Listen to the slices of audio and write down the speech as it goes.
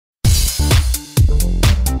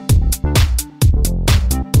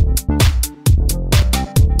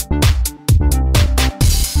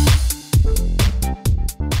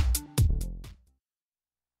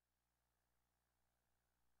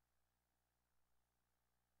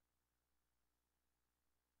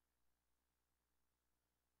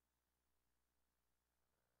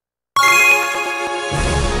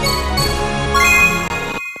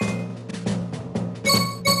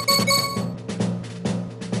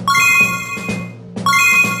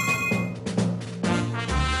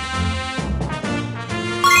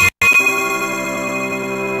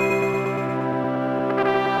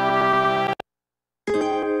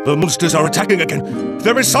The monsters are attacking again.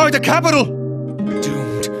 They're inside the capital!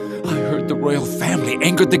 Doomed. I heard the royal family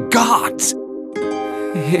angered the gods.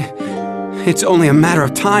 It's only a matter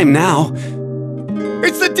of time now.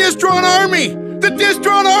 It's the Distron army! The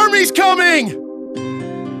Distron army's coming!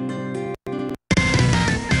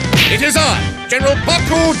 It is I, General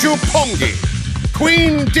Baku Jupongi.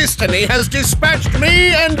 Queen Destiny has dispatched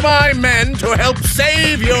me and my men to help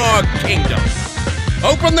save your kingdom.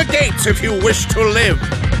 Open the gates if you wish to live.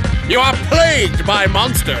 You are plagued by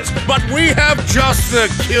monsters, but we have just the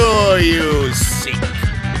cure you seek.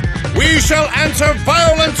 We shall answer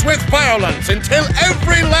violence with violence until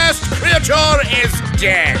every last creature is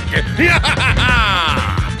dead.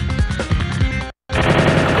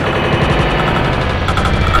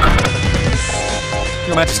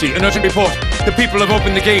 Your Majesty, an urgent report. The people have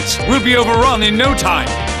opened the gates. We'll be overrun in no time.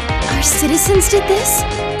 Our citizens did this?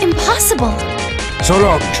 Impossible.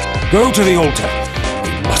 Solange, go to the altar.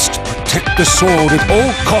 We must protect the sword at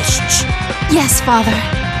all costs. Yes, Father.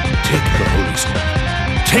 Take the holy sword.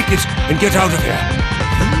 Take it and get out of here.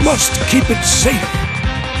 You must keep it safe.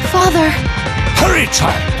 Father. Hurry,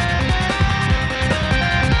 child.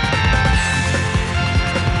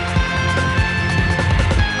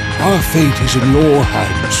 Our fate is in your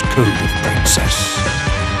hands, Code of Princess.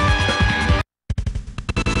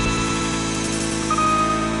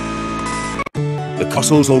 The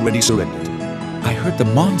castle's already surrendered. I heard the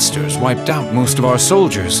monsters wiped out most of our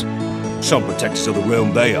soldiers. Some protectors of the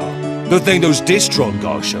realm they are. Good thing those Distron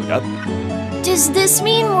guys showed up. Does this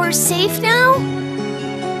mean we're safe now?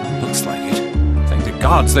 Looks like it. Thank the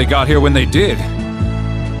gods they got here when they did.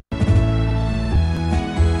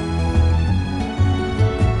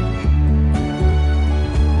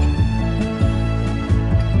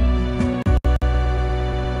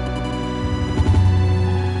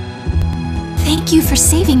 Thank you for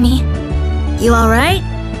saving me. You alright?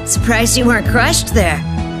 Surprised you weren't crushed there.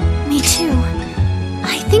 Me too.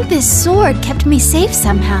 I think this sword kept me safe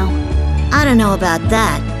somehow. I don't know about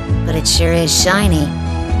that, but it sure is shiny.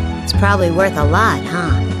 It's probably worth a lot,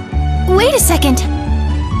 huh? Wait a second!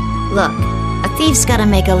 Look, a thief's gotta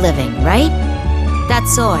make a living, right? That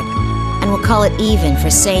sword, and we'll call it even for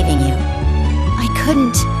saving you. I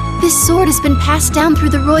couldn't. This sword has been passed down through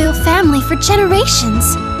the royal family for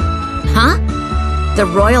generations. Huh? The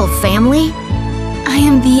royal family? I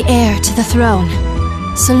am the heir to the throne.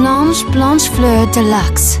 Solange Blanchefleur de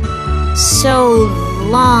Luxe. So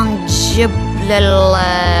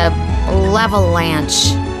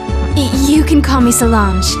Levelanche. You can call me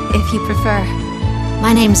Solange, if you prefer.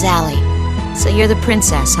 My name's Allie. So you're the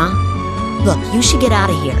princess, huh? Look, you should get out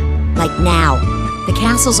of here. Like now. The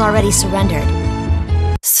castle's already surrendered.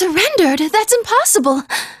 Surrendered? That's impossible.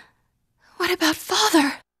 What about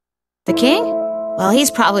Father? The king? Well,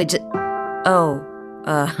 he's probably just... Oh,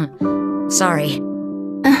 sorry.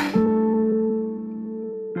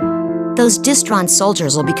 Those Distron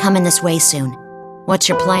soldiers will be coming this way soon. What's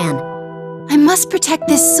your plan? I must protect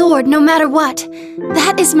this sword no matter what.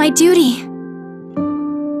 That is my duty.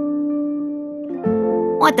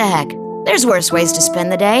 What the heck? There's worse ways to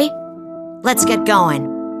spend the day. Let's get going.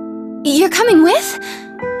 You're coming with?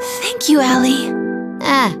 Thank you, Allie.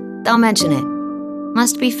 Don't mention it.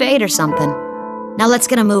 Must be fate or something. Now let's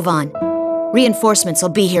get a move on. Reinforcements will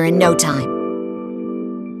be here in no time.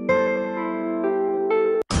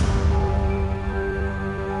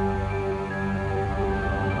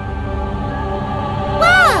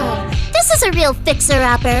 Wow! This is a real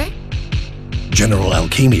fixer-upper. General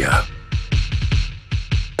Alchemia.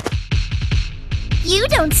 You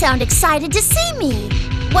don't sound excited to see me.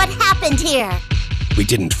 What happened here? We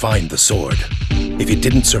didn't find the sword. If it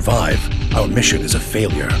didn't survive, our mission is a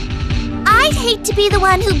failure. I'd hate to be the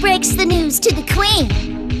one who breaks the news to the Queen.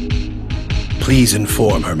 Please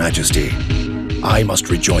inform Her Majesty. I must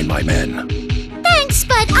rejoin my men. Thanks,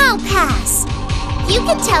 but I'll pass. You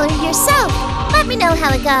can tell her yourself. Let me know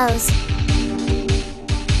how it goes.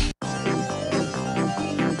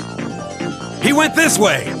 He went this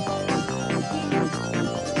way!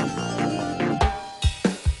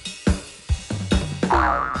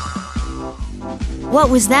 What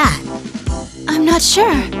was that? I'm not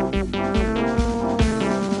sure.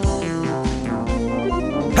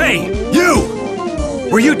 Hey, you!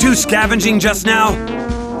 Were you two scavenging just now?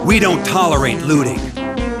 We don't tolerate looting.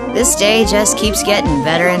 This day just keeps getting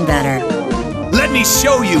better and better. Let me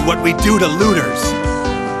show you what we do to looters.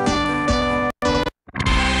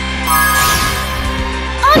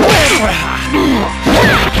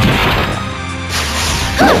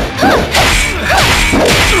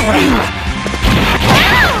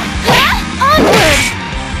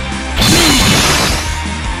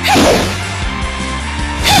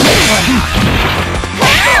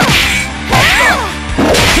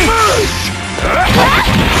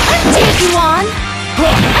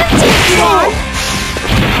 take you on!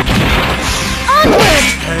 Onward!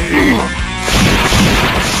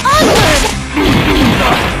 Onward!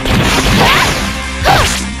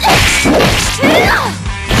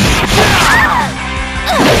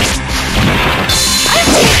 I'll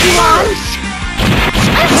take you on!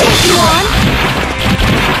 I'll take you on!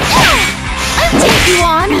 I'll take you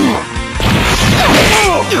on!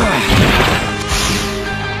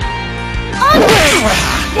 Onward!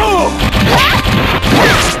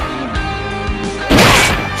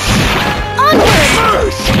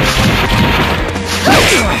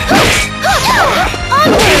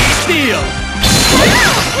 Onward! Steal!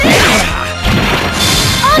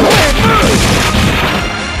 Onward!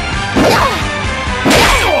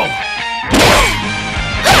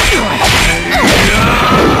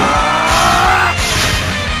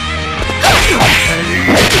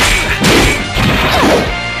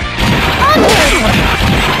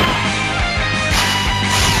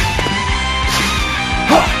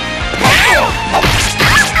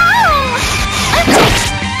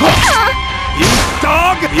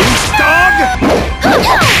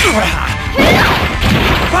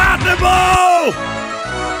 Unstoppable!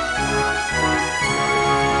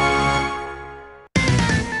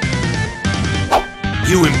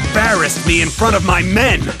 You embarrassed me in front of my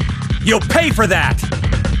men! You'll pay for that!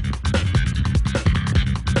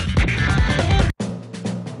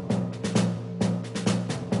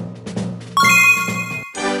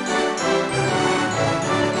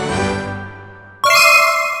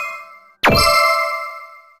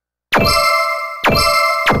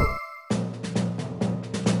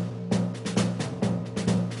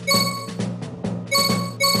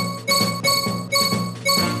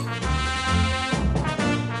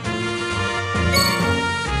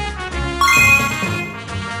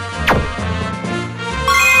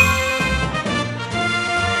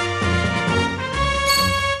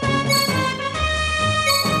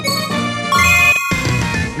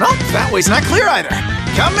 Nope, that way's not clear either.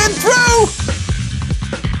 Coming through!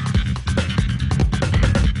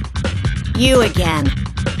 You again.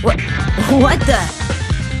 What the?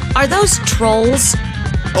 Are those trolls?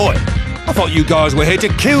 Oi, I thought you guys were here to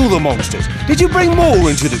kill the monsters. Did you bring more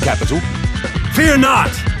into the capital? Fear not!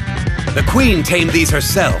 The Queen tamed these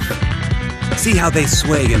herself. See how they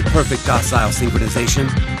sway in perfect docile synchronization?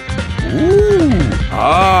 Ooh,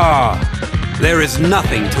 ah. There is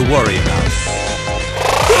nothing to worry about.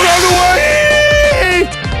 Run away!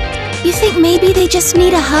 You think maybe they just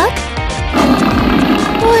need a hug?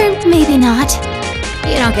 Or maybe not.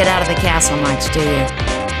 You don't get out of the castle much, do you?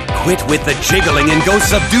 Quit with the jiggling and go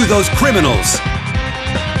subdue those criminals!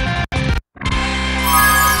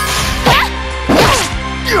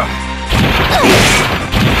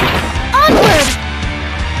 Onward!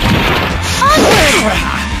 Onward!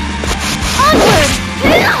 Onward!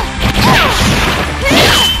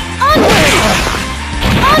 Onward!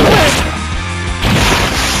 Onward!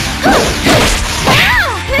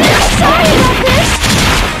 Sorry about this!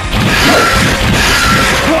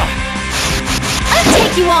 I'll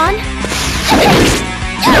take you on!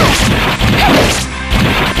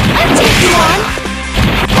 I'll take you on!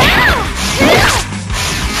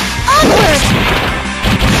 Onward!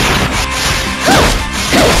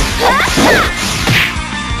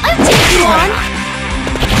 I'll take you on!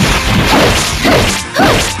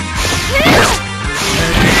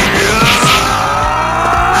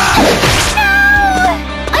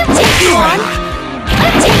 I'll take you on!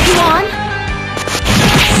 I'll take you on!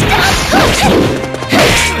 Stop!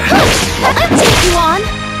 I'll take you on!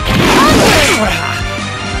 Onward!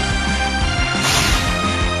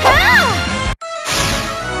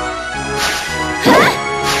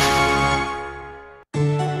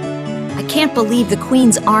 I can't believe the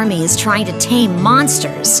Queen's army is trying to tame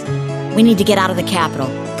monsters. We need to get out of the capital.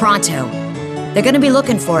 Pronto. They're gonna be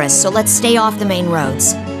looking for us, so let's stay off the main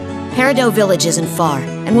roads. Peridot Village isn't far,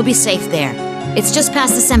 and we'll be safe there. It's just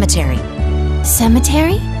past the cemetery.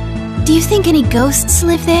 Cemetery? Do you think any ghosts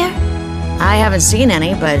live there? I haven't seen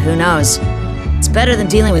any, but who knows? It's better than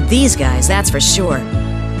dealing with these guys, that's for sure.